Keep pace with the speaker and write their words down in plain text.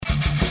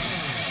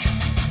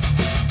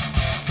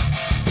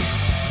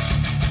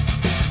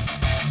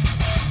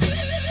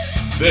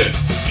This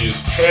is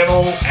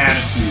Channel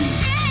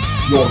Attitude.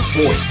 Your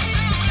voice,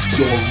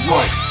 your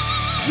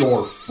right,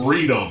 your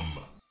freedom.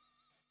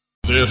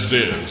 This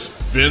is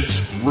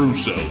Vince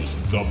Russo's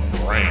The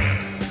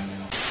Brand.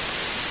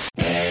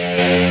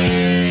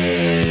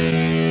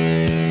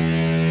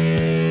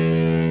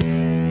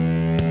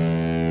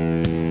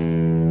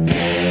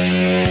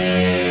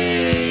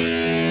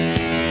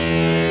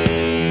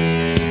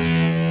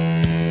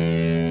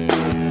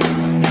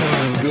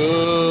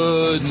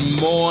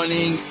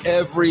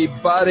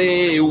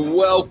 Everybody,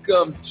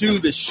 welcome to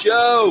the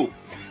show.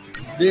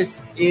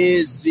 This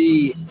is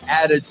the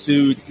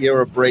Attitude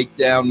Era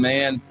Breakdown,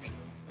 man.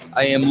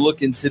 I am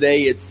looking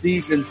today at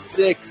Season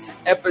 6,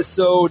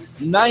 Episode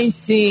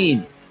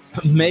 19,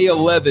 May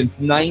 11th,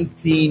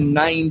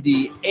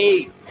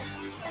 1998.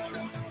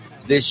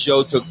 This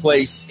show took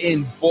place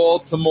in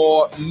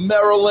Baltimore,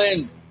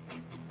 Maryland,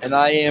 and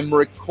I am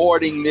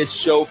recording this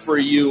show for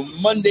you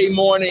Monday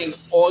morning,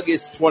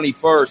 August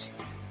 21st.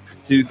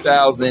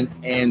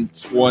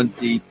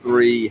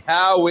 2023.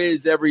 How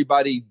is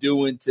everybody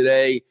doing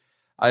today?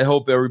 I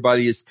hope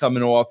everybody is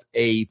coming off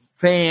a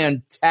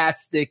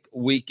fantastic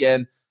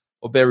weekend.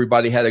 Hope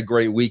everybody had a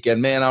great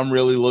weekend. Man, I'm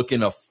really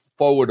looking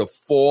forward to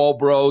fall,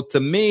 bro. To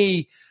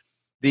me,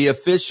 the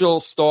official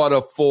start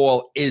of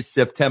fall is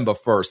September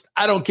 1st.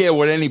 I don't care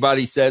what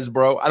anybody says,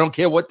 bro. I don't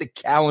care what the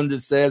calendar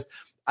says.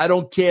 I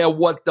don't care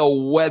what the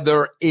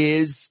weather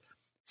is.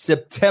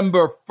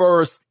 September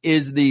 1st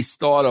is the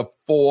start of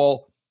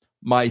fall.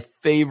 My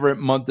favorite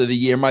month of the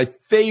year, my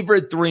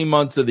favorite 3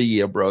 months of the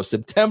year, bro.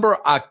 September,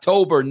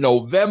 October,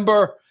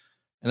 November.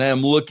 And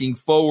I'm looking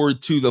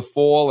forward to the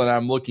fall, and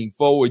I'm looking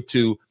forward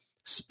to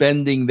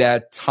spending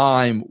that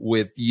time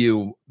with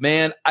you.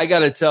 Man, I got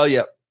to tell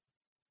you,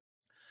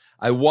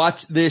 I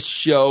watched this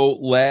show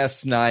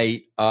last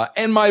night,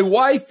 and my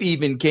wife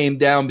even came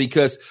down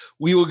because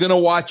we were going to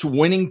watch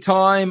Winning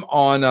Time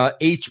on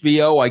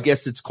HBO. I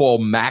guess it's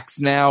called Max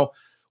now.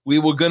 We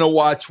were going to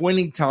watch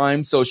Winning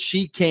Time, so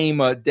she came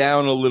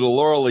down a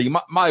little early.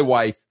 My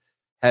wife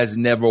has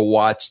never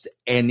watched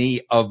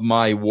any of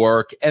my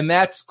work, and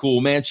that's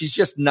cool, man. She's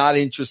just not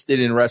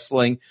interested in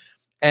wrestling,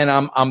 and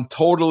I'm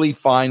totally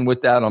fine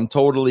with that. I'm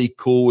totally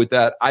cool with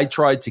that. I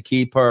tried to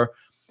keep her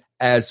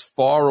as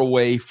far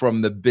away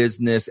from the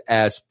business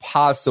as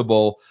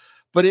possible,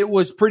 but it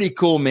was pretty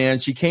cool, man.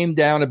 She came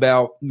down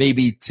about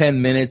maybe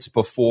 10 minutes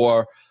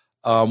before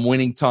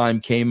Winning Time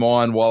came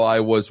on while I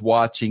was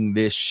watching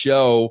this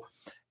show,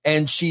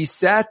 and she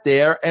sat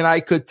there, and I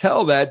could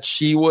tell that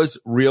she was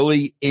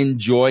really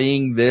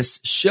enjoying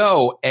this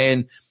show,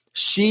 and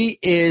she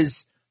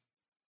is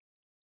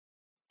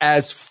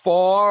as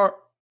far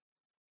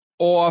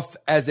off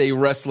as a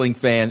wrestling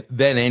fan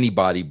than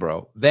anybody,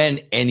 bro, than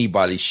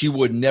anybody. She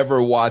would never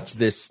watch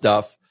this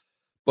stuff,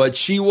 but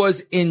she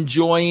was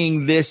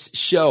enjoying this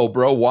show,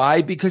 bro.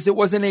 Why? Because it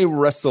wasn't a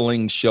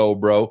wrestling show,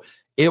 bro.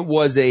 It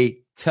was a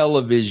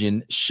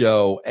television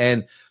show.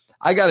 And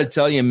I got to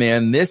tell you,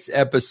 man, this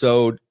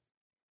episode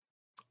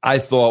I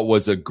thought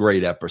was a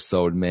great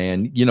episode,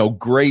 man. You know,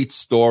 great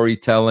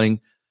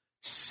storytelling,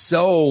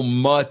 so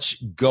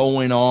much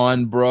going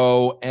on,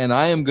 bro. And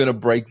I am going to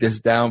break this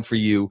down for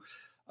you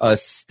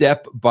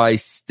step by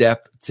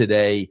step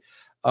today.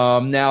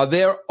 Now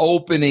they're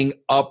opening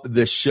up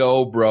the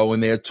show, bro,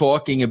 and they're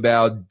talking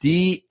about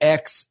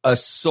DX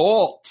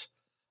assault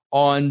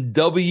on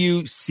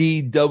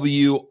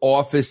WCW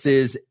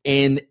offices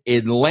in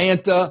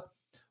Atlanta,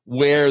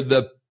 where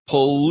the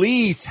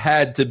police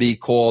had to be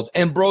called.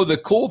 And, bro, the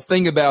cool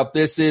thing about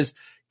this is,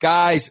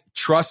 guys,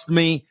 trust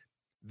me,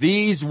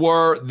 these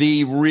were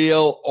the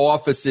real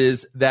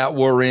offices that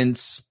were in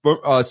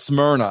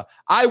Smyrna.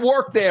 I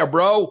worked there,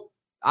 bro.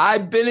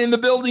 I've been in the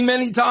building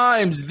many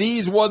times.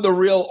 These were the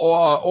real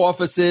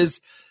offices.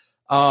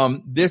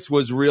 This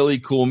was really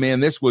cool,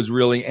 man. This was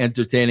really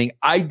entertaining.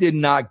 I did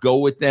not go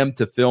with them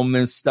to film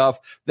this stuff.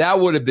 That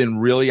would have been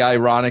really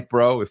ironic,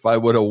 bro, if I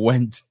would have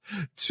went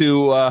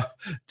to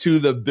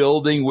the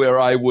building where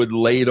I would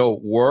later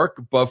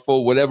work. But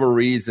for whatever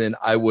reason,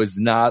 I was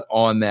not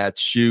on that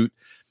shoot.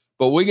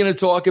 But we're going to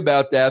talk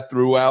about that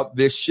throughout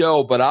this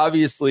show. But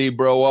obviously,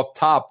 bro, up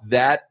top,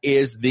 that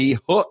is the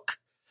hook.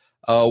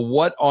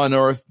 What on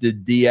earth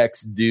did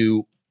DX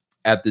do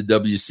at the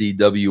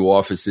WCW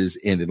offices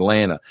in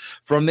Atlanta?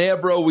 From there,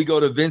 bro, we go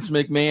to Vince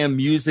McMahon,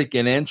 music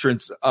and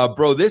entrance.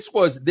 Bro,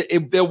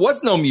 there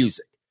was no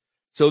music.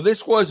 So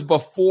this was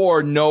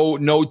before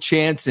No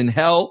Chance in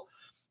Hell.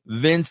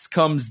 Vince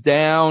comes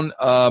down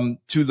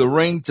to the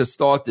ring to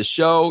start the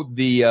show.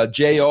 The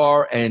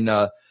JR and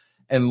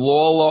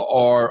Lawler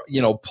are,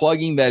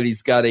 plugging that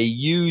he's got a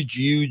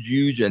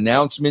huge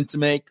announcement to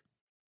make.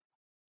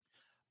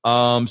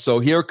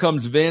 So here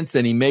comes Vince,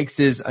 and he makes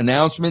his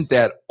announcement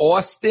that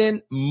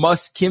Austin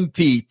must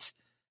compete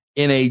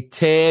in a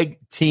tag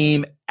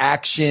team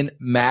action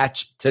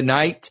match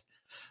tonight.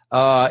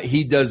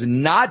 He does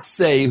not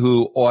say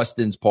who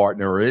Austin's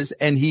partner is,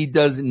 and he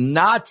does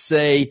not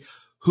say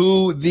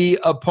who the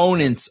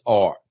opponents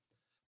are.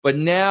 But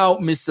now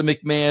Mr.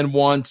 McMahon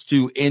wants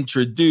to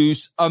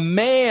introduce a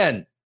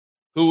man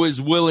who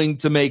is willing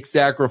to make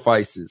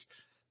sacrifices.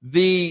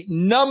 The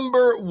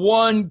number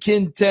one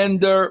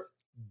contender,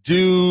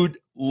 Dude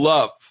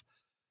Love.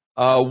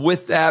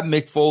 With that,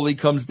 Mick Foley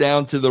comes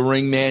down to the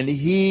ring, man.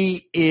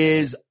 He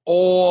is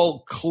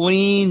all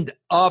cleaned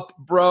up,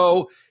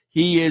 bro.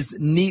 He is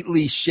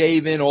neatly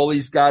shaven. All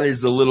he's got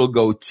is a little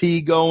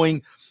goatee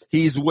going.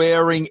 He's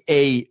wearing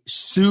a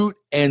suit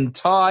and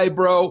tie,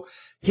 bro.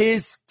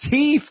 His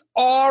teeth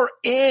are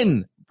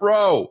in,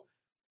 bro.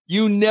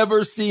 You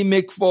never see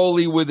Mick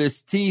Foley with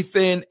his teeth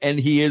in, and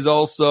he is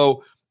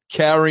also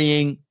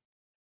carrying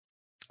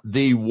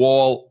the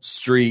Wall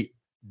Street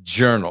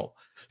Journal.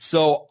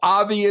 So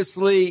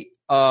obviously,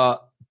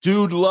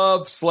 Dude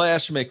Love /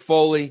 Mick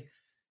Foley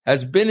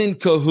has been in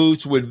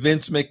cahoots with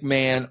Vince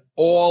McMahon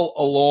all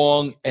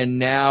along, and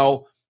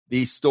now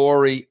the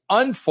story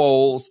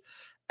unfolds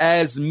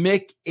as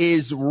Mick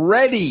is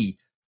ready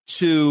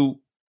to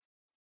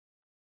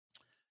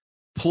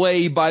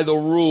play by the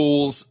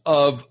rules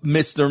of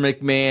Mr.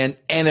 McMahon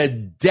and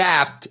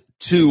adapt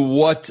to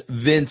what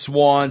Vince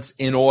wants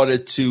in order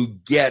to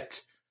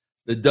get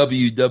the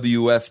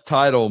WWF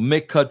title.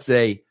 Mick cuts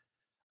a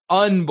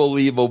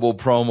unbelievable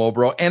promo,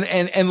 bro.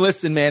 And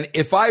listen, man,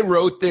 if I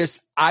wrote this,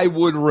 I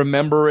would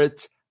remember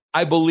it.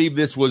 I believe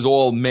this was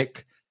all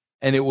Mick,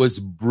 and it was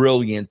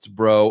brilliant,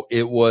 bro.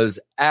 It was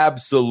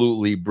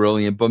absolutely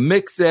brilliant. But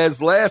Mick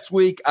says, last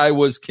week I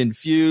was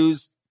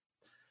confused.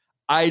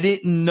 I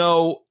didn't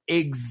know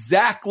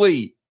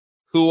exactly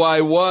who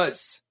I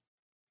was,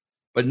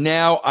 but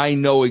now I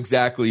know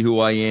exactly who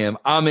I am.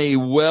 I'm a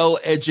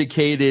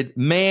well-educated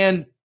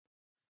man.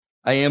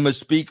 I am a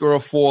speaker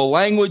of 4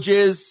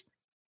 languages.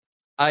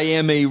 I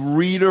am a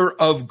reader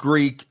of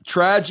Greek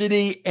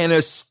tragedy and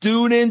a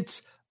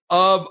student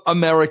of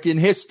American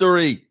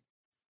history.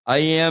 I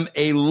am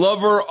a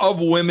lover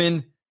of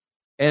women,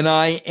 and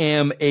I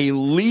am a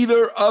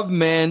leader of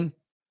men,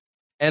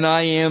 and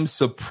I am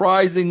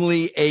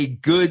surprisingly a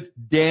good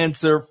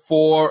dancer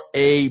for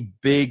a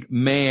big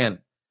man.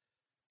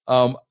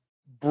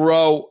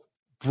 Bro,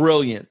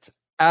 brilliant.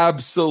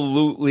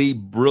 Absolutely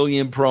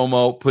brilliant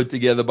promo put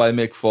together by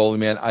Mick Foley,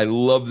 man. I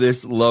love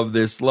this, love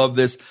this, love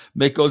this.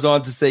 Mick goes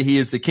on to say he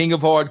is the king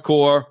of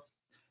hardcore,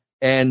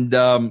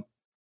 and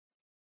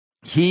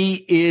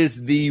he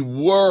is the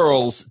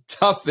world's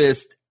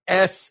toughest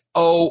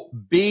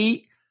SOB.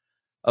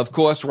 Of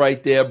course,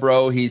 right there,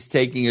 bro, he's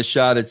taking a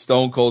shot at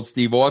Stone Cold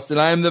Steve Austin.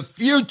 I am the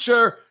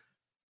future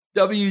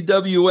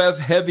WWF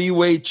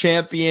heavyweight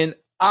champion.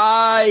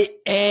 I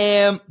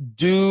am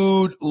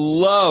Dude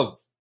Love.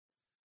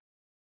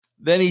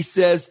 Then he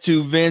says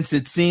to Vince,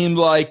 it seemed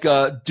like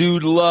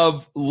Dude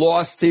Love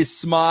lost his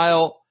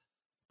smile,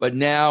 but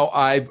now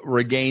I've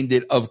regained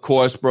it. Of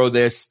course, bro,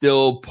 they're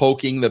still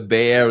poking the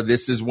bear.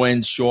 This is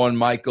when Shawn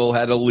Michaels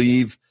had to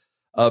leave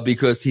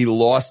because he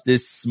lost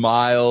his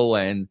smile.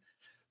 And,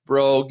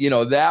 bro, you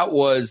know, that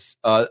was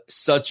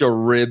such a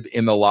rib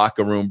in the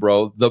locker room,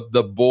 bro.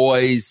 The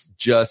boys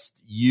just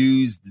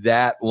used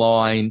that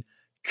line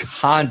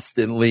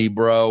constantly,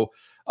 bro.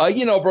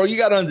 You know, bro, you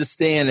got to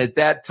understand at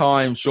that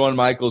time, Shawn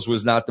Michaels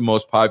was not the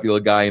most popular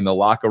guy in the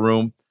locker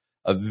room,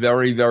 a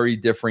very, very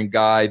different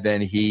guy than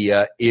he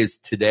is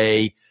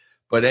today.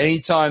 But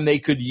anytime they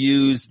could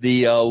use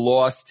the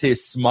lost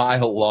his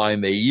smile line,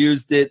 they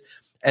used it.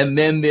 And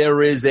then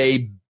there is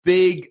a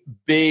big,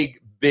 big,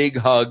 big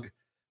hug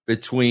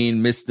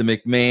between Mr.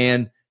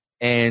 McMahon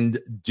and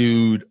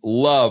Dude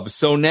Love.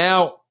 So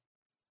now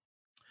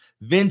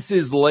Vince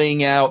is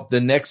laying out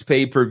the next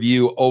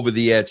pay-per-view Over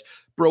the Edge.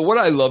 Bro, what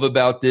I love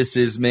about this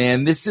is,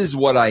 man, this is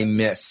what I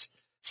miss.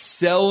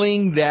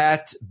 Selling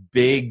that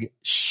big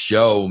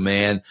show,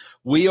 man.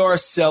 We are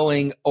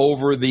selling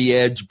Over the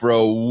Edge,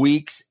 bro,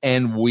 weeks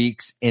and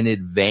weeks in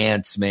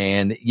advance,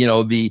 man. You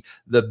know, the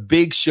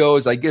big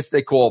shows, I guess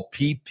they call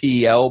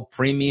PPL,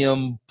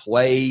 Premium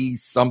Play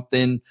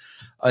something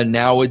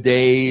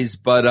nowadays.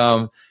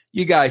 But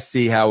you guys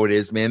see how it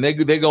is, man. They're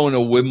going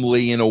to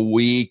Wembley in a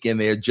week, and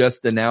they're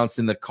just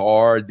announcing the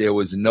card. There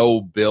was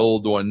no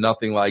build or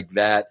nothing like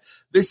that.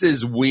 This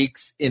is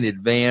weeks in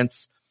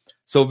advance.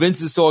 So Vince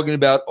is talking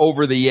about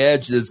Over the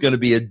Edge. There's going to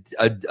be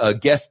a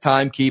guest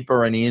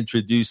timekeeper, and he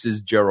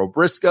introduces Gerald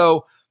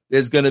Briscoe.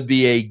 There's going to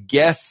be a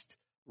guest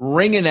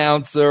ring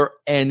announcer,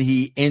 and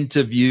he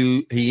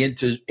introduces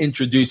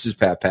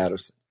Pat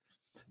Patterson.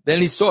 Then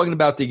he's talking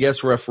about the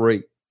guest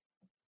referee.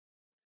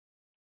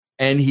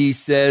 And he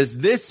says,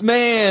 this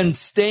man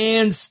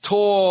stands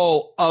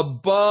tall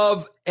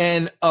above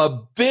an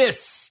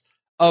abyss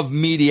of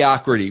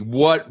mediocrity.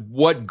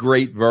 What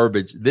great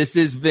verbiage. This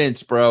is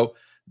Vince, bro.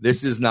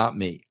 This is not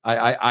me.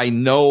 I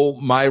know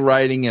my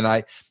writing, and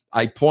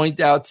I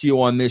point out to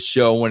you on this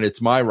show when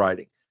it's my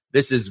writing.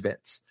 This is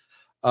Vince.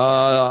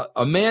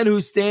 A man who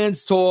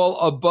stands tall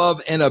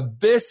above an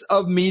abyss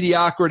of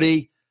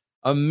mediocrity,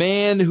 a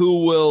man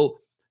who will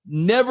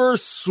never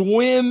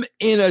swim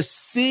in a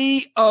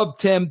sea of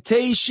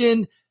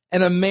temptation,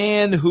 and a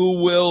man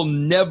who will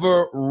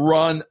never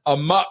run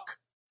amok.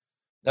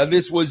 Now,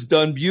 this was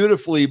done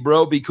beautifully,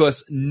 bro,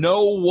 because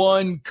no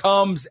one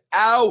comes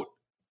out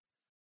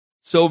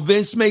So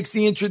Vince makes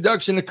the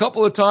introduction a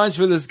couple of times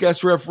for this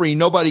guest referee.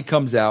 Nobody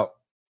comes out.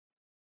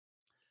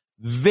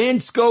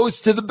 Vince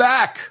goes to the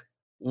back.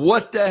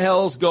 What the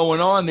hell's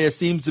going on? There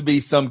seems to be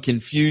some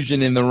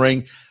confusion in the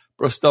ring.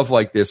 Bro, stuff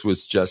like this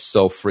was just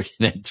so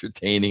freaking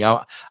entertaining.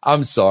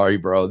 I'm sorry,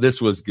 bro.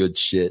 This was good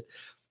shit.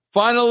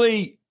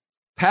 Finally,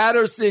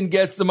 Patterson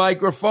gets the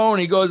microphone.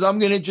 He goes, I'm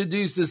going to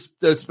introduce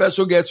the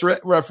special guest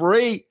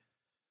referee.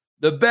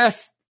 The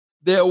best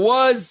there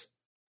was,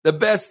 the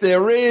best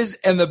there is,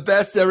 and the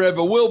best there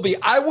ever will be.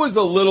 I was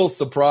a little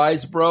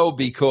surprised, bro,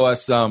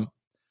 because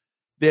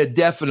they're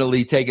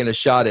definitely taking a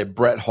shot at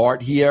Bret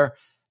Hart here.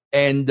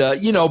 And,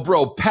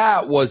 bro,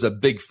 Pat was a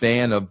big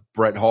fan of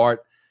Bret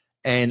Hart.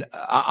 And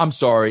I'm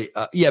sorry.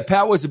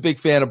 Pat was a big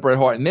fan of Bret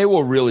Hart, and they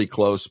were really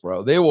close,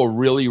 bro. They were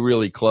really,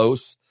 really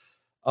close.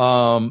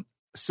 I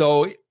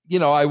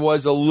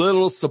was a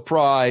little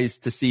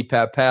surprised to see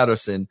Pat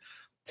Patterson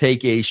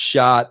take a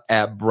shot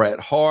at Bret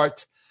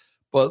Hart.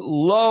 But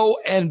lo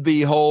and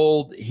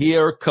behold,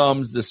 here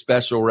comes the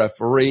special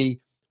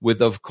referee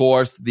with, of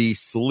course, the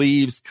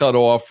sleeves cut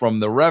off from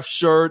the ref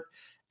shirt.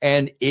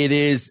 And it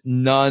is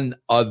none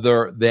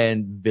other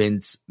than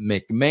Vince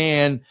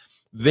McMahon.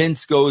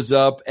 Vince goes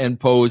up and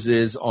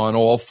poses on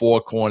all four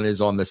corners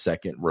on the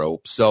second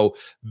rope. So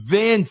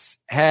Vince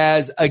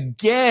has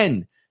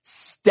again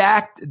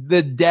stacked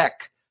the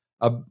deck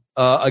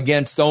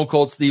against Stone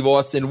Cold Steve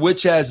Austin,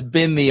 which has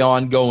been the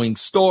ongoing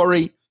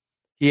story.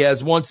 He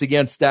has once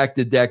again stacked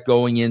the deck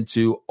going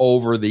into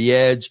Over the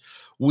Edge.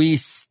 We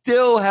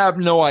still have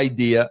no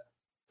idea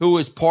who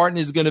his partner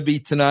is going to be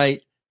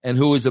tonight and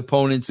who his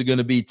opponents are going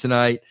to be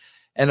tonight.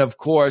 And, of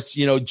course,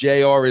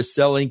 JR is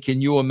selling.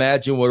 Can you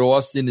imagine what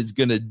Austin is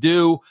going to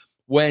do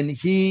when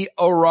he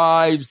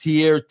arrives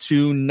here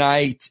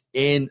tonight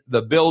in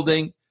the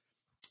building?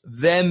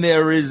 Then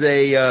there is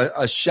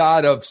a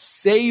shot of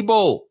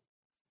Sable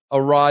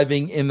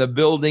arriving in the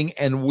building,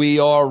 and we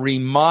are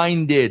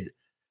reminded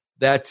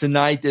that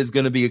tonight there's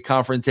going to be a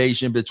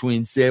confrontation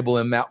between Sable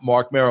and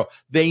Marc Mero.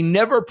 They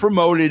never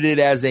promoted it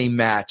as a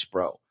match,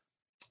 bro.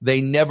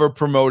 They never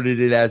promoted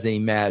it as a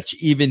match.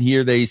 Even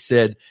here they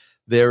said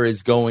there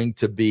is going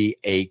to be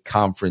a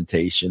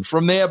confrontation.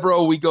 From there,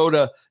 bro, we go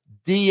to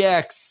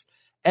DX,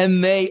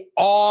 and they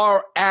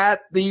are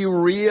at the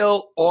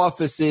real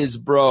offices,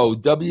 bro.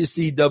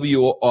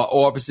 WCW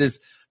offices.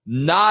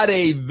 Not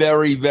a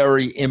very,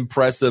 very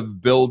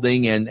impressive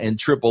building, and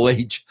Triple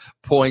H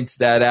points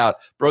that out.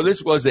 Bro,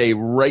 this was a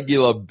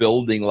regular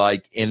building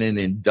like in an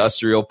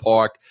industrial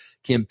park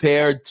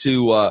compared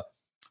to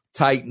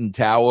Titan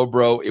Tower,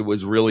 bro. It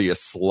was really a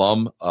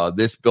slum.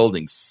 This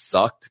building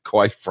sucked,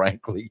 quite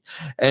frankly.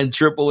 And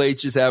Triple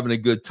H is having a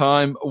good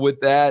time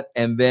with that.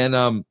 And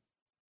then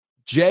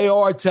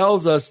JR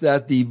tells us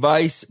that the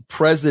vice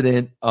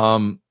president,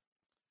 I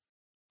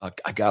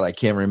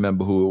can't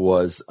remember who it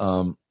was,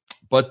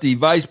 but the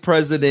vice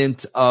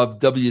president of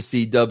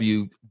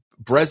WCW,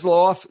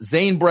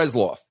 Zane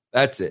Bresloff,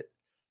 that's it.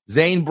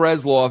 Zane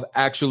Bresloff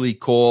actually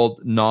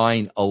called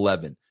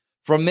 9/11.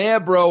 From there,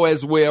 bro,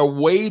 as we're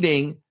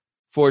waiting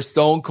for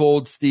Stone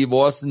Cold Steve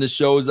Austin to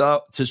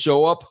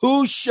show up,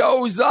 who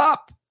shows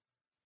up?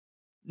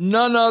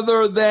 None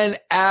other than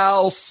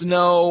Al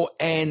Snow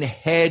and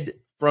Head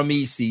from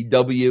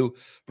ECW.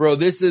 Bro,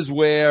 this is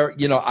where,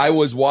 I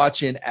was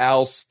watching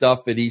Al's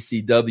stuff at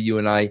ECW,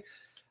 and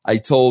I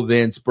told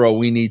Vince, bro,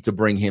 we need to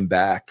bring him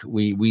back.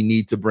 We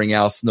need to bring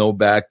Al Snow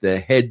back. The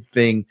Head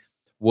thing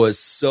was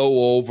so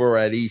over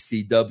at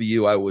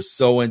ECW. I was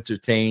so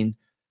entertained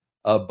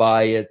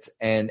by it.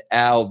 And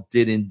Al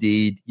did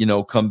indeed,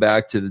 come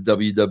back to the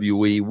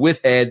WWE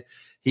with Head.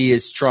 He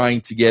is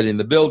trying to get in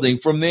the building.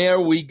 From there,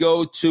 we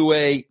go to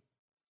a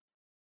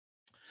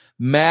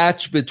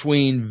match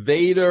between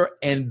Vader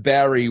and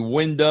Barry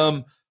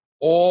Windham.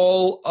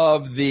 All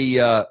of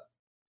the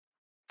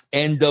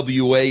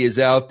NWA is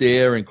out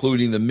there,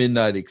 including the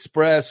Midnight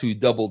Express, who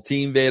double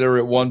team Vader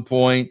at one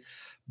point.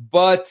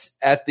 But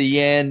at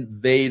the end,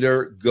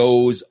 Vader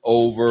goes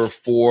over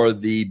for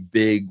the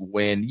big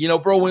win.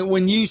 Bro,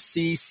 when you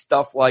see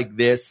stuff like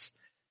this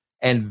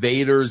and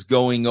Vader's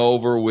going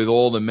over with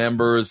all the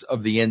members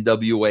of the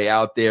NWA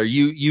out there,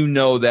 you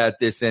know that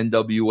this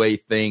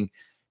NWA thing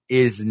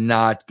is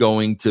not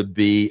going to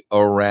be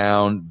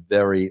around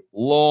very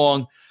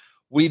long.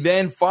 We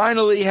then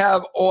finally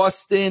have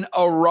Austin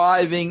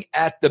arriving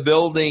at the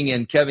building,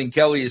 and Kevin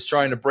Kelly is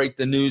trying to break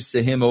the news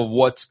to him of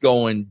what's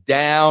going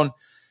down.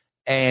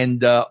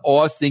 And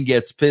Austin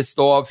gets pissed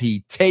off.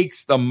 He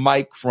takes the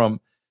mic from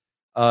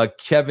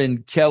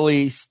Kevin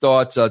Kelly,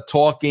 starts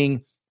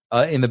talking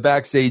in the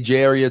backstage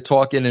area,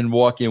 talking and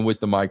walking with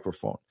the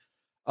microphone.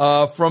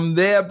 From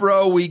there,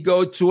 bro, we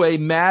go to a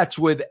match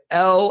with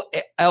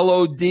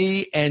LOD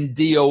and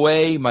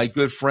DOA, my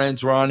good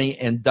friends Ronnie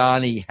and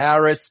Donnie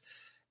Harris.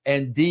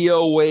 And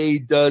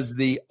DOA does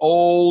the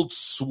old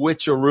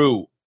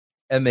switcheroo,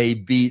 and they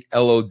beat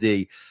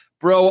LOD.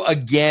 Bro,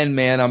 again,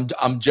 man,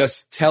 I'm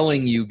just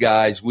telling you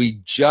guys,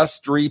 we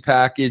just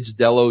repackaged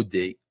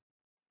LOD.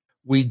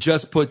 We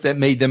just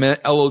made them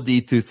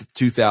LOD through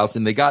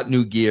 2000. They got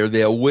new gear.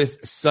 They're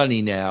with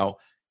Sonny now.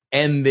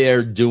 and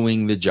they're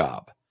doing the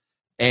job.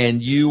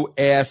 And you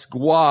ask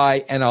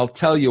why, and I'll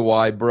tell you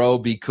why, bro,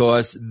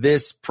 because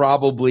this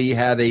probably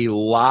had a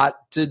lot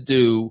to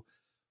do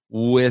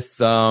with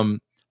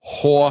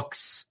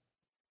Hawk's.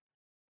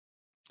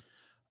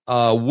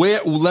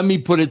 Let me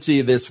put it to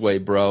you this way,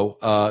 bro,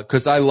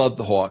 because I love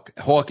the Hawk.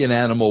 Hawk and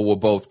Animal were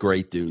both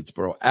great dudes,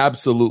 bro.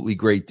 Absolutely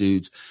great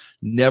dudes.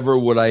 Never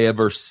would I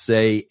ever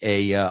say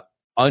a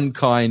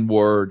unkind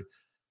word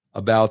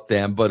about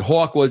them. But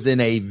Hawk was in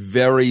a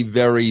very,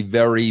 very,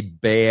 very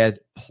bad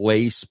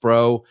place,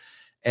 bro.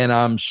 And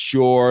I'm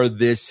sure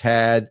this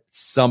had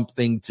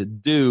something to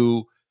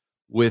do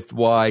with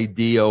why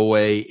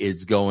DOA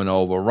is going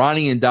over.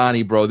 Ronnie and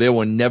Donnie, bro, there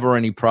were never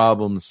any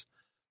problems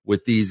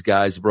with these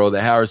guys, bro.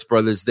 The Harris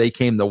brothers, they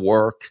came to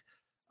work.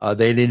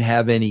 They didn't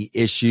have any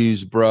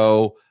issues,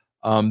 bro.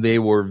 They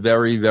were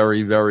very,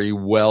 very, very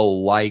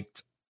well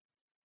liked.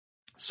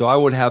 So I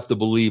would have to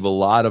believe a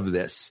lot of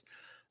this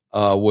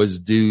was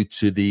due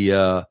to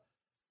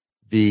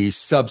the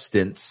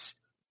substance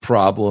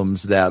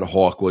problems that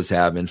Hawk was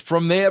having.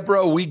 From there,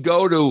 bro, we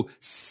go to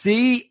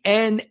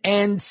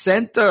CNN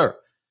Center.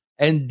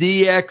 And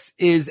DX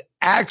is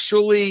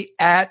actually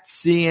at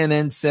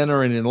CNN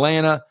Center in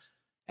Atlanta.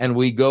 And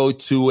we go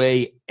to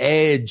a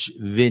Edge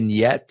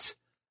vignette.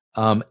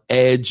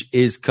 Edge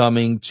is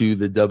coming to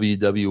the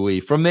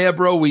WWE. From there,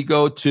 bro, we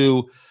go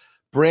to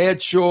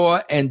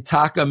Bradshaw and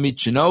Taka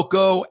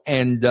Michinoku.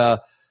 And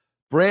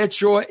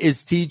Bradshaw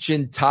is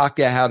teaching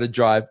Taka how to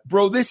drive.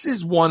 Bro, this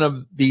is one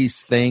of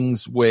these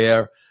things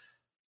where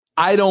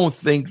I don't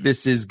think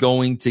this is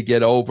going to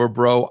get over,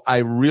 bro. I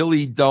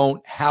really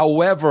don't.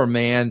 However,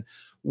 man,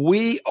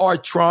 we are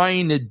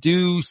trying to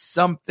do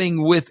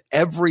something with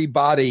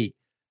everybody.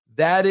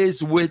 That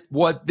is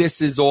what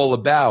this is all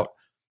about.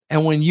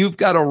 And when you've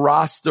got a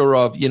roster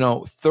of,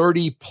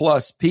 30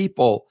 plus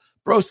people,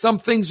 bro, some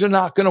things are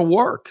not going to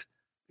work.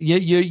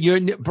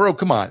 Bro,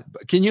 come on.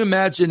 Can you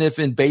imagine if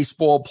in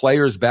baseball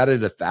players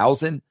batted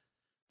 1,000?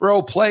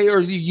 Bro,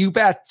 players, you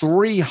bat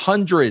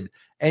 300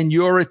 and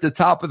you're at the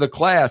top of the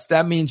class.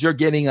 That means you're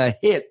getting a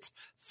hit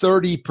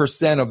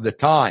 30% of the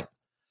time.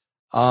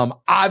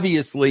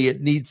 Obviously, it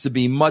needs to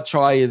be much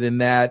higher than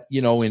that,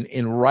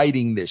 in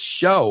writing this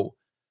show,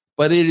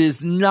 but it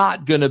is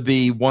not going to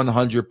be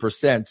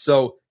 100%.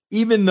 So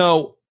even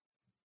though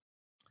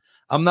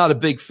I'm not a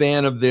big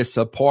fan of this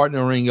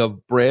partnering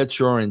of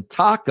Bradshaw and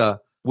Taka,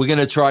 we're going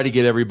to try to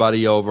get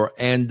everybody over.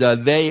 And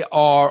they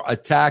are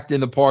attacked in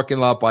the parking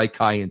lot by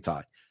Kai and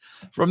Tai.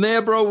 From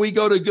there, bro, we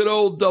go to good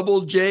old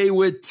Double J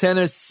with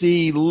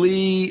Tennessee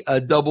Lee.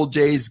 Double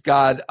J's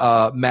got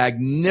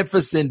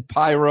magnificent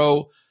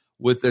pyro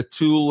with the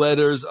 2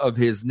 letters of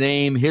his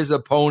name. His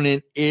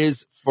opponent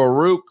is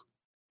Farouk.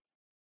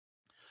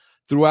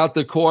 Throughout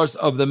the course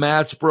of the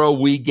match, bro,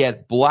 we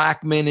get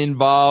Blackman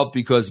involved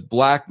because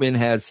Blackman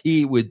has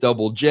heat with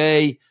Double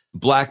J.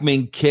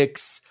 Blackman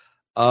kicks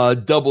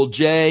Double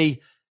J.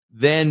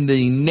 Then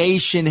the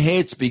Nation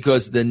hits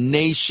because the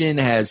Nation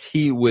has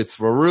heat with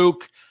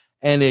Farouk.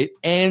 And it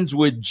ends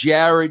with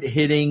Jarrett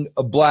hitting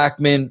a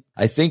Blackman,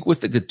 I think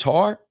with the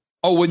guitar.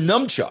 Oh, with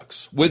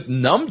nunchucks. With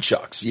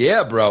nunchucks.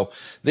 Yeah, bro.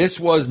 This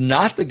was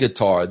not the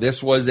guitar.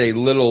 This was a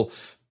little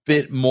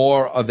bit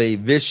more of a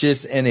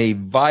vicious and a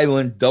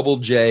violent Double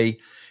J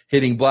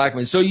hitting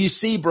Blackman. So you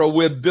see, bro,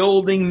 we're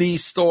building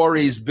these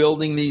stories.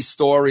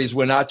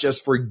 We're not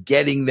just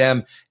forgetting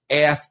them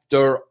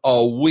after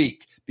a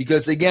week.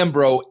 Because again,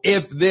 bro,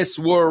 if this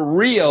were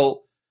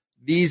real,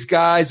 these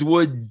guys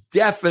would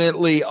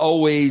definitely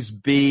always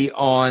be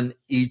on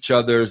each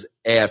other's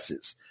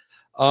asses.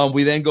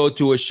 We then go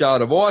to a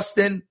shot of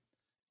Austin.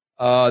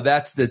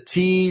 That's the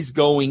tease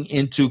going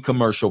into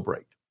commercial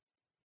break.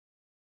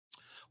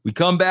 We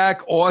come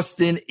back.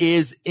 Austin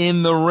is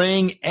in the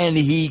ring, and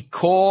he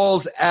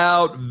calls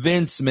out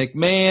Vince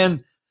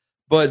McMahon.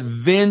 But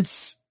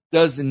Vince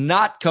does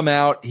not come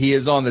out. He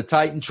is on the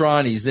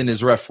Titantron. He's in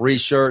his referee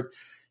shirt.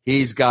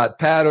 He's got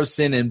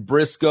Patterson and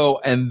Briscoe,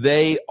 and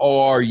they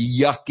are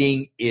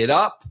yucking it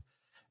up.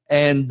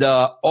 And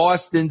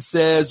Austin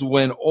says,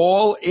 when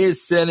all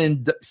is said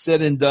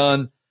and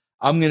done,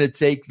 I'm going to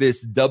take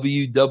this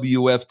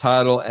WWF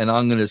title and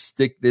I'm going to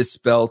stick this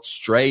belt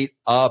straight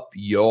up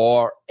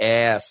your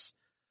ass,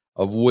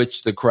 of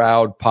which the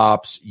crowd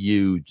pops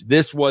huge.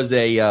 This was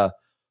a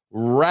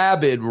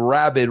rabid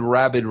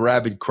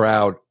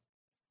crowd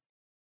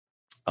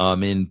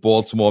in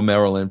Baltimore,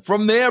 Maryland.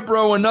 From there,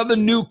 bro, another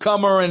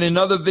newcomer and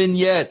another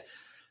vignette.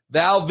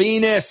 Val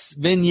Venis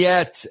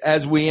vignette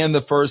as we end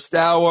the first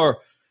hour.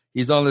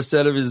 He's on the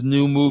set of his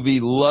new movie,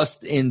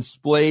 Lust in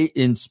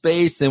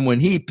Space. And when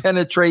he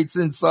penetrates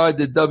inside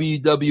the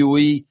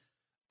WWE,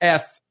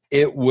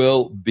 it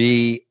will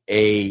be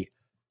a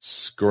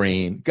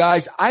scream.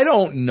 Guys, I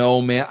don't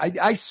know, man.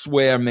 I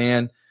swear,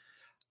 man.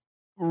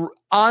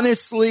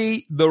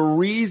 Honestly, the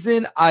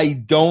reason I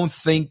don't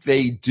think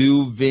they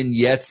do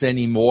vignettes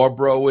anymore,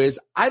 bro, is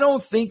I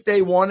don't think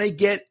they want to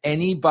get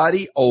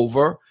anybody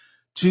over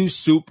to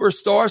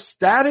superstar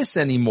status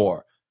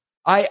anymore.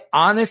 I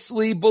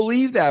honestly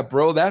believe that,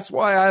 bro. That's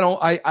why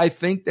I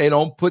think they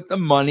don't put the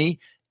money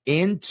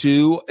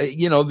into,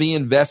 the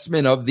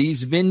investment of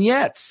these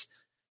vignettes.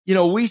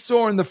 We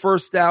saw in the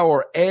first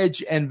hour,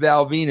 Edge and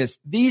Val Venis.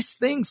 These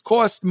things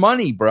cost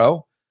money,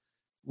 bro.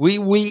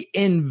 We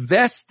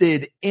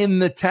invested in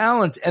the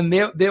talent, and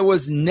there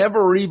was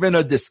never even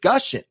a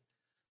discussion.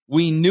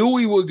 We knew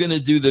we were going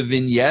to do the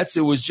vignettes.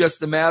 It was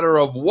just a matter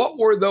of what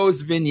were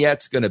those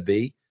vignettes going to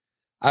be.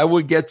 I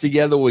would get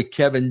together with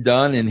Kevin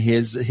Dunn and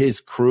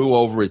his crew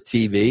over at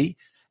TV,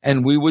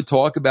 and we would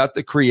talk about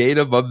the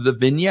creative of the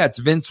vignettes.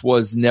 Vince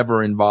was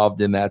never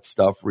involved in that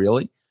stuff,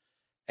 really.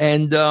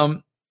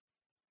 And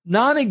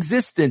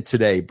non-existent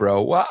today,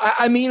 bro. Well,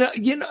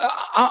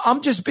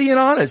 I'm just being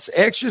honest.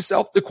 Ask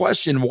yourself the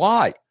question,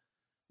 why?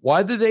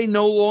 Why do they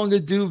no longer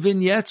do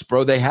vignettes,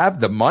 bro? They have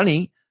the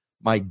money.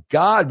 My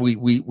God,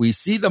 we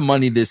see the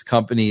money this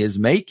company is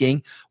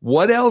making.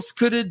 What else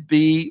could it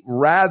be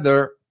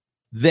rather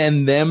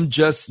than them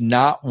just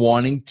not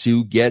wanting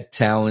to get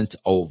talent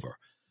over?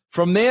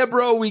 From there,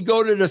 bro, we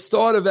go to the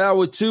start of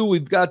hour 2.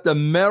 We've got the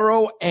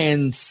Mero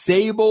and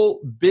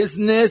Sable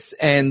business,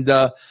 and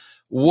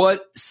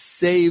what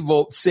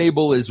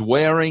Sable is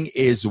wearing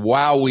is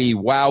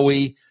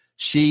wowie.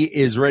 She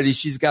is ready.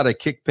 She's got her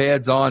kick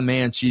pads on,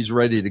 man. She's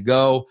ready to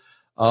go.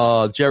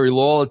 Jerry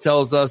Lawler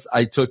tells us,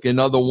 I took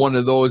another one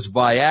of those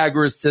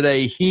Viagras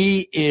today.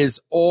 He is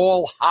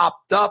all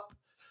hopped up.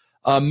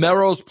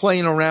 Mero's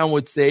playing around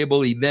with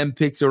Sable. He then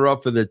picks her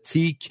up for the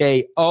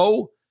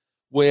TKO,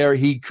 where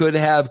he could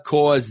have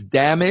caused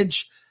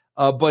damage,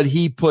 but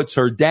he puts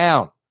her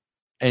down.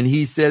 And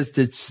he says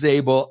to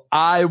Sable,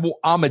 I'm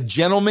a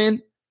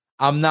gentleman.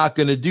 I'm not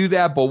going to do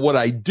that. But what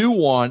I do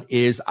want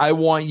is I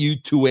want you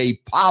to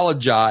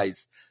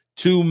apologize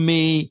to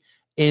me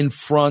in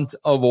front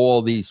of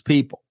all these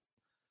people.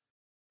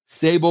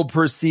 Sable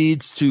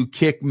proceeds to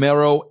kick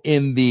Mero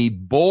in the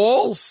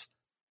balls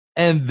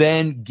and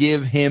then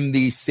give him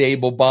the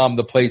Sable bomb.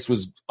 The place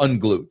was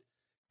unglued,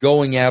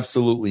 going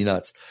absolutely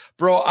nuts.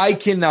 Bro, I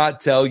cannot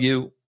tell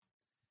you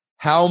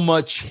how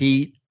much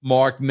heat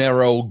Marc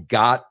Mero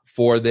got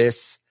for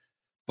this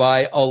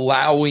by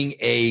allowing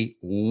a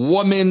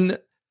woman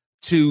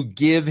to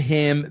give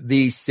him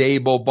the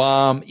Sable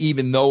bomb,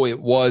 even though it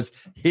was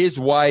his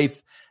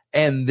wife.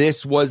 And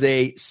this was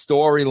a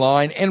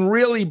storyline. And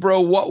really,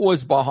 bro, what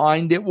was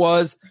behind it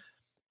was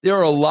there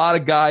are a lot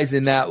of guys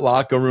in that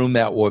locker room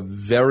that were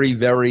very,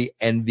 very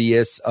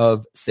envious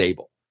of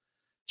Sable.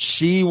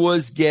 She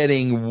was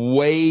getting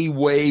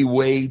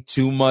way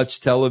too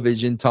much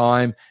television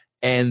time,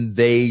 and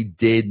they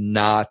did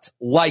not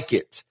like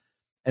it.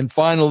 And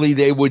finally,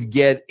 they would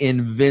get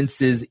in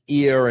Vince's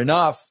ear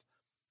enough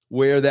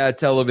where that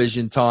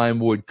television time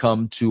would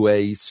come to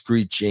a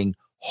screeching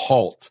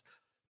halt.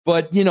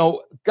 But,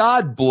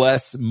 God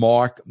bless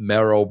Marc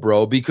Mero,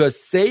 bro,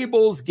 because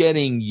Sable's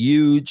getting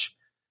huge.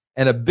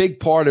 And a big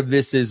part of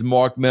this is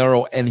Marc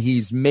Mero, and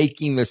he's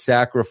making the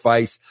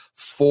sacrifice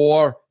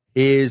for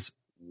his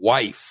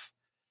wife.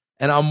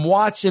 And I'm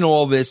watching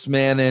all this,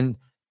 man, and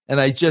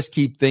I just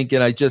kept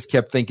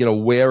thinking of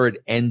where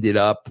it ended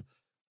up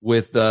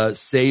with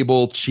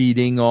Sable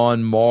cheating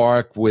on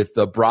Mark, with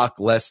Brock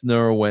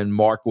Lesnar when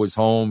Mark was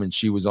home and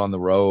she was on the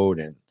road.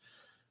 And,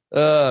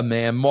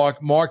 man,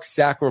 Mark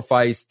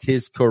sacrificed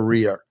his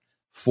career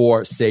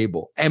for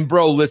Sable. And,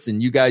 bro,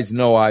 listen, you guys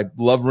know I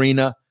love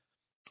Rena,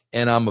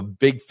 and I'm a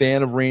big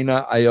fan of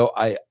Rena.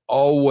 I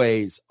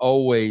always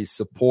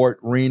support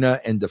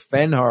Rena and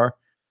defend her.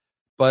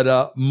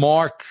 But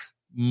Mark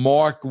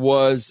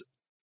was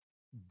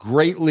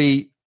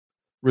greatly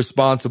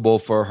responsible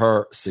for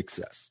her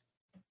success.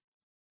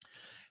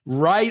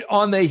 Right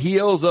on the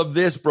heels of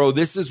this, bro,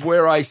 this is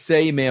where I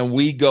say, man,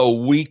 we go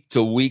week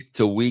to week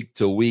to week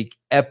to week,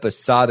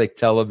 episodic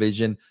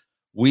television.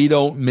 We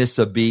don't miss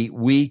a beat.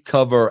 We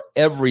cover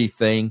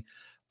everything.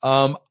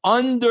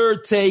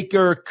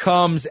 Undertaker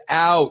comes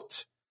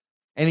out,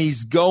 and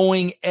he's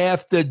going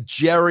after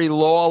Jerry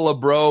Lawler,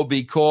 bro,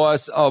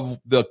 because of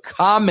the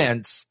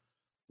comments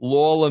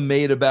Lawler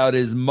made about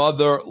his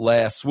mother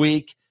last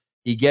week.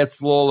 He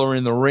gets Lawler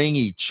in the ring.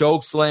 He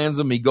chokeslams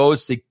him. He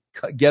goes to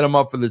get him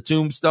up for the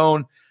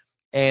tombstone,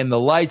 and the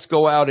lights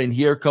go out, and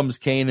here comes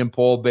Kane and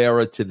Paul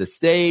Bearer to the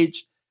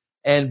stage.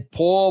 And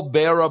Paul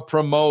Bearer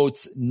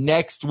promotes,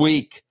 next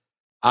week,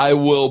 I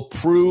will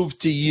prove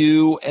to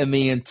you and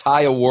the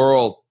entire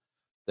world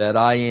that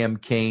I am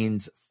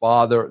Kane's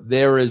father.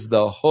 There is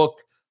the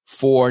hook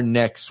for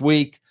next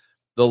week.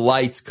 The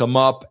lights come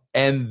up,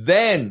 and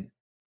then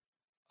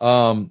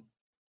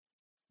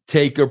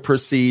Taker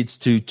proceeds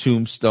to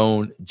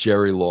tombstone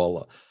Jerry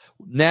Lawler.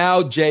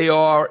 Now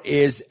JR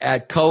is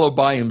at color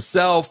by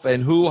himself,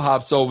 and who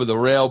hops over the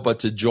rail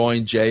but to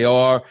join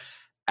JR?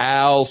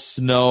 Al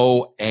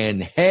Snow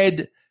and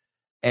Head.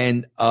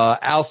 And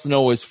Al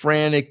Snow is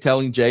frantic,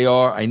 telling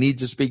JR, I need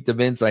to speak to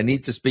Vince. I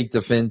need to speak to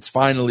Vince.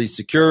 Finally,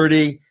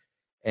 security.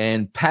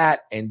 And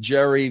Pat and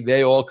Jerry,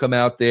 they all come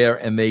out there,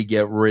 and they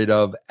get rid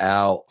of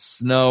Al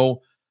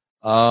Snow.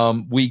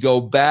 We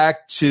go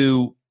back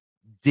to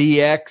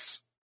DX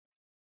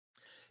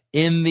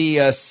in the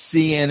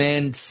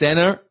CNN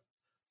Center.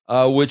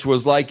 which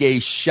was like a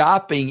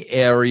shopping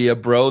area,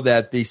 bro,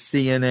 that the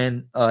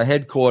CNN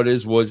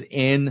headquarters was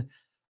in.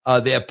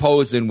 They're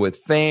posing with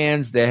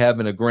fans. They're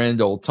having a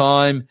grand old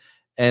time.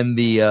 And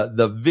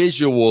the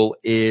visual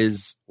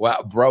is,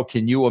 wow, bro,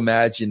 can you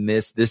imagine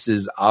this? This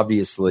is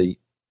obviously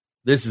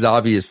pre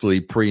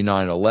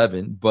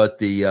 9/11, but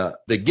the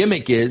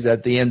gimmick is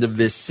at the end of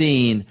this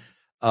scene,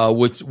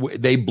 which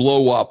they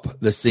blow up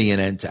the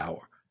CNN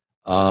tower.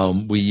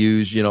 We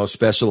use,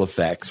 special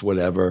effects,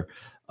 whatever,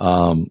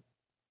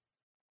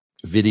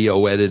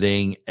 video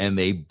editing, and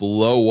they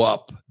blow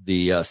up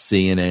the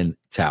CNN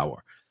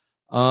tower.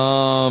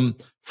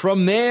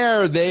 From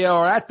there, they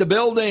are at the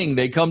building.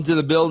 They come to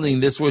the building.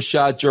 This was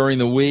shot during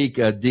the week.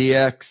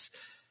 DX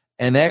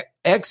and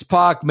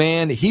X-Pac,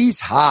 man, he's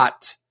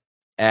hot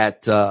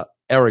at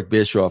Eric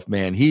Bischoff,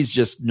 man. He's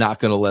just not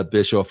going to let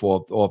Bischoff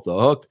off the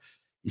hook.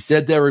 He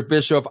said to Eric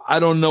Bischoff, I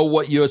don't know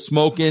what you're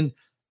smoking.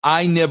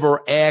 I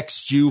never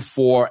asked you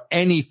for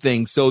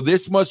anything. So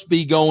this must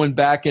be going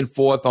back and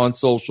forth on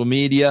social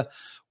media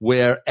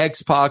where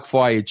X-Pac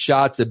fired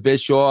shots at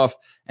Bischoff,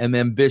 and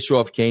then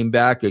Bischoff came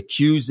back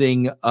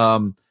accusing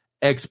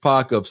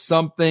X-Pac of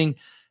something.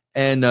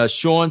 And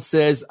Sean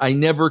says, I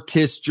never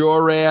kissed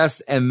your ass,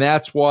 and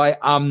that's why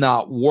I'm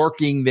not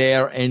working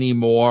there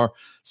anymore.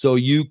 So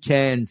you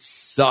can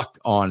suck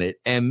on it.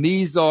 And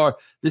this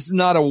is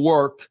not a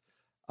work.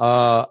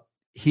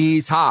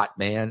 He's hot,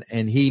 man.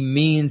 And he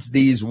means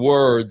these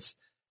words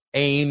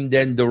aimed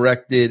and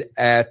directed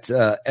at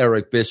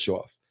Eric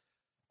Bischoff.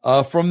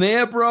 From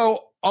there, bro,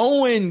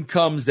 Owen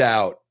comes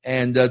out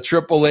and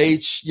Triple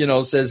H,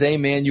 says, hey,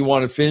 man, you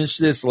want to finish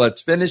this?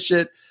 Let's finish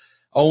it.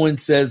 Owen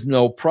says,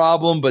 no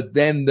problem. But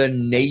then the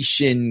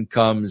Nation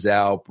comes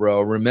out,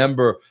 bro.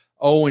 Remember,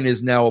 Owen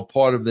is now a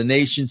part of the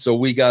Nation. So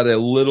we got a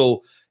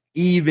little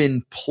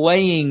even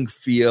playing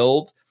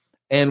field.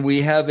 And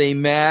we have a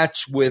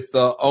match with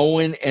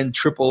Owen and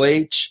Triple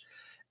H.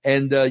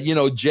 And,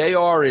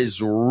 JR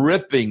is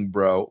ripping,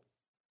 bro.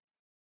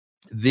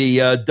 The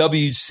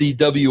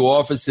WCW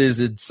offices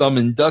in some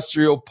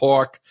industrial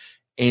park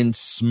in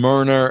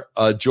Smyrna,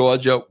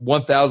 Georgia.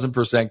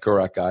 1,000%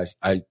 correct, guys.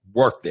 I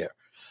worked there.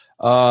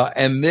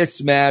 And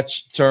this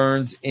match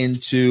turns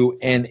into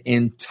an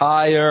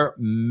entire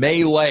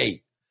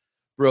melee.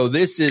 Bro,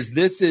 this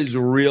is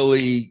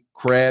really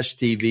Crash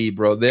TV,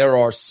 bro. There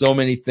are so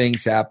many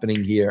things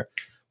happening here,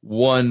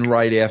 one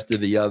right after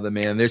the other,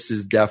 man. This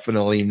is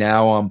definitely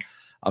now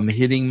I'm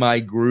hitting my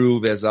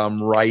groove as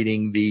I'm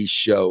writing these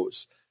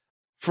shows.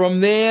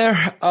 From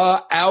there,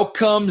 out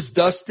comes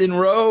Dustin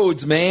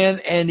Rhodes, man,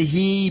 and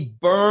he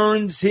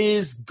burns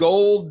his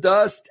gold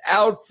dust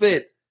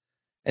outfit.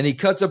 And he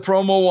cuts a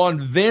promo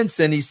on Vince,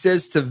 and he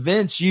says to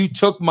Vince, you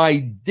took my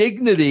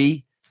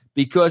dignity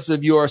because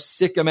of your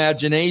sick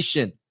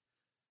imagination.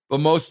 But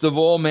most of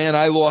all, man,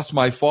 I lost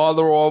my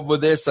father over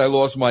this. I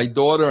lost my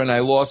daughter, and I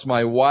lost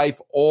my wife,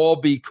 all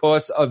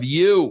because of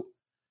you.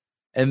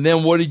 And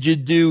then what did you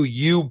do?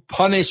 You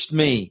punished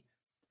me.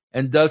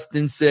 And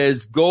Dustin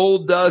says,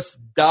 Goldust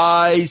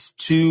dies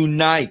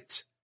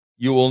tonight.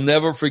 You will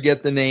never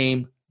forget the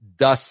name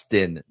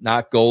Dustin,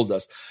 not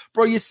Goldust.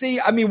 Bro, you see,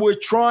 we're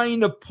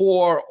trying to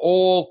pour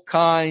all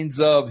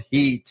kinds of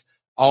heat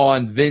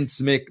on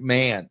Vince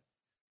McMahon.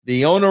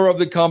 The owner of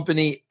the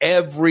company,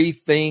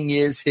 everything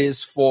is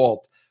his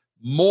fault.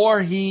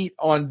 More heat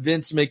on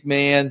Vince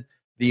McMahon,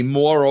 the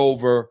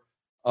moreover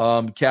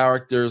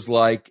characters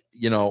like,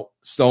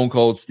 Stone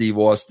Cold Steve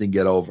Austin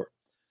get over.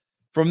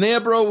 From there,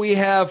 bro, we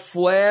have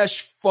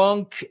Flash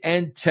Funk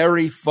and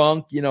Terry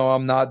Funk.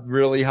 I'm not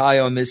really high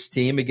on this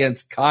team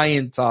against Kai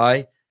and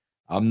Tai.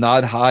 I'm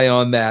not high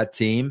on that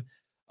team.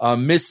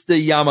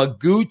 Mr.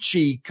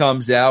 Yamaguchi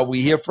comes out.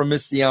 We hear from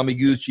Mr.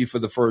 Yamaguchi for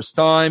the first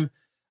time.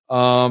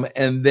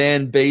 And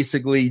then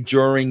basically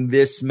during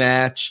this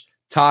match,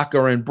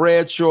 Taka and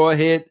Bradshaw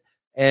hit,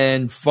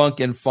 and Funk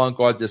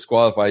are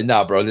disqualified.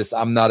 Nah, bro,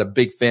 I'm not a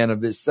big fan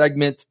of this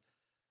segment.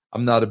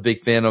 I'm not a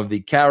big fan of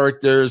the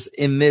characters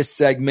in this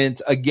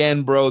segment.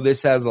 Again, bro,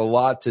 this has a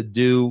lot to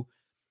do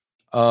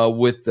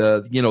with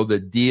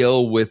the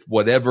deal with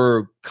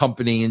whatever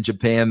company in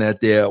Japan that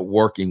they're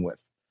working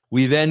with.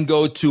 We then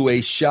go to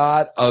a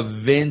shot of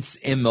Vince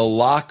in the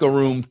locker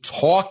room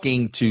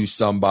talking to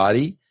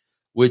somebody,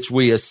 which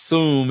we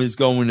assume is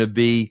going to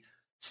be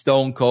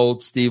Stone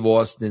Cold Steve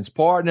Austin's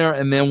partner.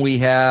 And then we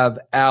have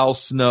Al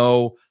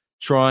Snow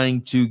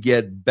trying to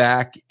get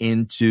back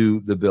into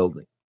the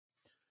building.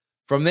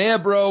 From there,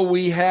 bro,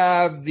 we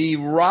have The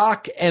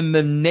Rock and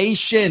the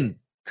Nation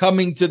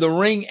coming to the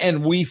ring,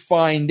 and we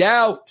find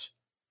out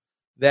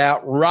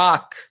that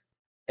Rock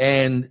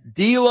and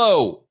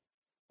D'Lo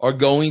are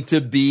going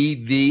to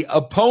be the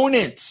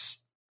opponents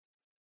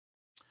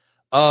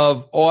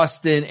of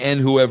Austin and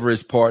whoever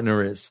his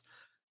partner is.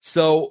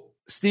 So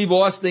Steve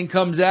Austin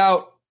comes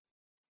out.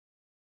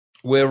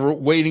 We're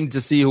waiting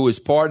to see who his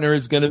partner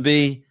is going to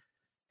be.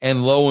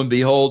 And lo and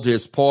behold,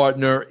 his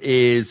partner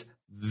is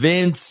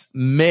Vince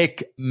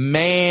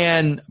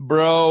McMahon,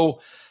 bro.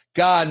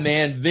 God,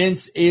 man,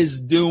 Vince is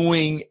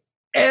doing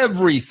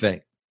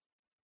everything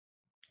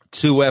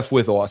to F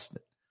with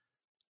Austin.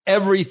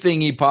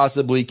 everything he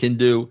possibly can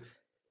do.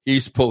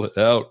 He's pulling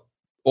out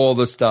all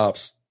the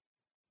stops.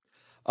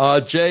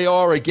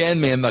 JR,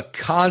 again, man, the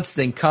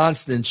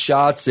constant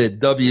shots at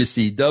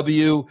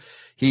WCW.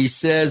 He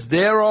says,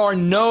 there are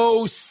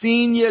no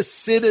senior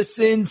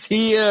citizens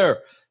here.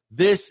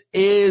 This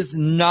is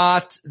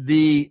not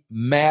the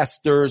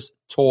Masters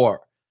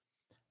Tour.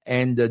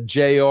 And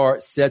JR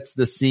sets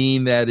the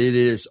scene that it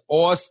is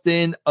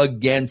Austin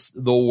against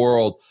the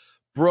world.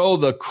 Bro,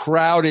 the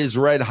crowd is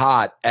red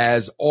hot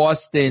as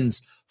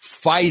Austin's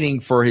fighting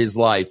for his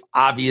life.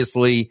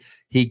 Obviously,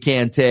 he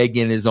can't tag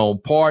in his own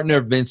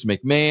partner, Vince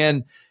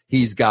McMahon.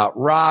 He's got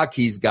Rock.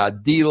 He's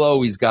got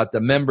D'Lo. He's got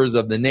the members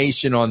of the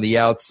nation on the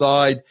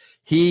outside.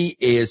 He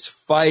is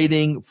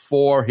fighting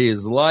for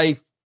his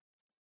life.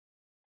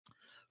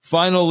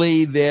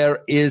 Finally, there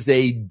is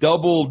a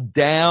double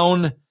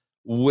down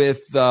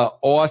with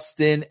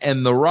Austin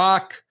and The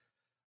Rock.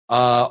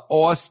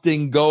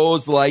 Austin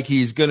goes like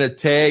he's going to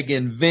tag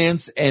in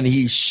Vince, and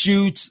he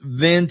shoots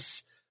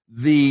Vince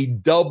the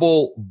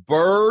double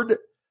bird.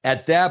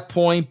 At that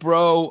point,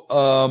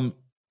 bro,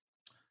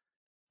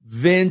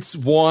 Vince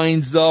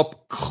winds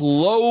up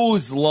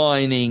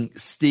clotheslining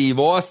Steve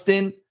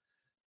Austin.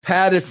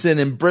 Patterson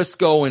and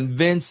Briscoe and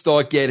Vince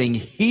start getting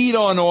heat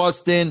on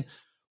Austin.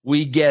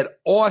 We get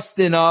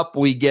Austin up.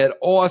 We get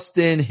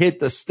Austin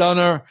hit the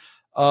stunner.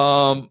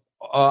 I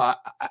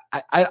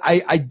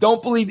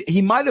don't believe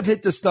he might have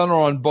hit the stunner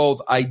on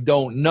both. I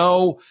don't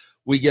know.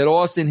 We get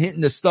Austin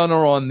hitting the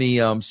stunner on the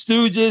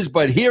Stooges,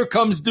 but here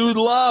comes Dude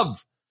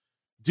Love.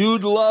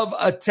 Dude Love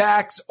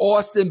attacks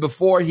Austin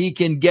before he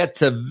can get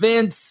to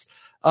Vince.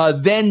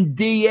 Then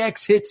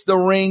DX hits the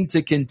ring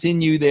to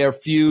continue their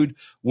feud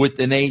with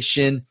the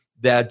Nation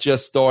that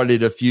just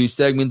started a few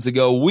segments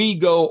ago. We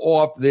go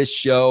off this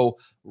show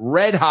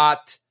red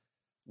hot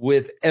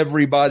with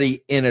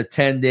everybody in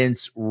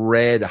attendance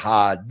red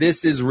hot.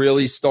 This is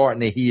really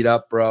starting to heat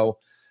up, bro.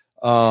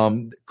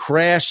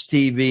 Crash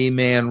TV,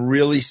 man,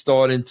 really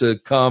starting to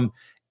come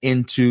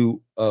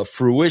into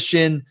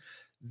fruition.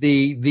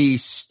 The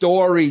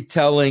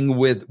storytelling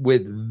with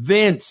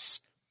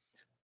Vince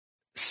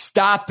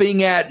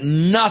stopping at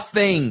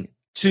nothing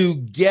to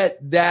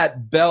get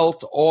that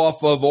belt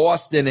off of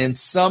Austin, and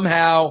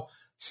somehow,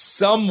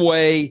 some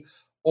way,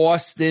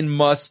 Austin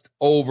must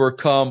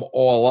overcome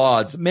all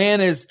odds.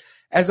 Man, as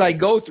I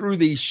go through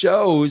these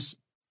shows,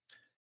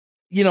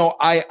 you know,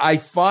 I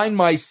find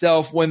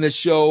myself with the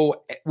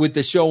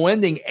show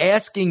ending,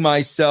 asking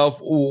myself,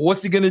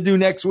 what's he going to do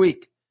next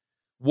week?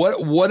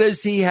 What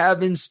does he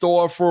have in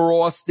store for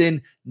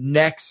Austin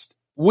next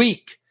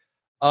week?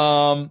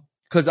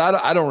 Because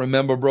I don't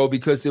remember, bro,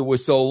 because it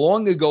was so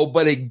long ago.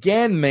 But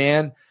again,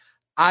 man,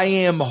 I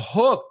am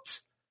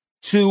hooked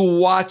to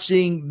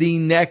watching the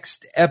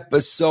next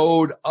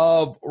episode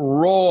of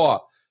Raw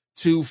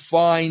to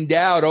find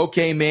out,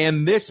 okay,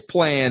 man, this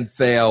plan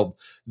failed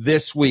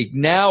this week.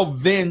 Now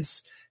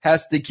Vince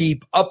has to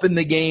keep up in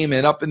the game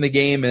and up in the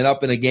game and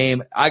up in the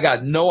game. I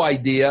got no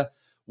idea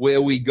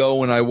where we go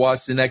when I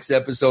watch the next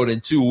episode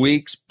in 2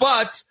 weeks,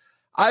 but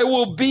I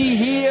will be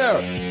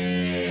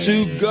here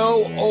to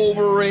go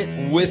over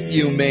it with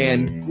you,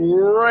 man.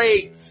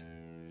 Great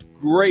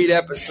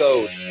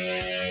episode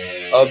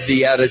of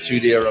the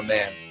Attitude Era,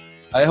 man.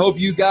 I hope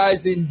you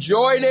guys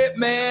enjoyed it,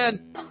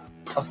 man.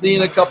 I'll see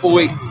you in a couple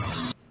weeks.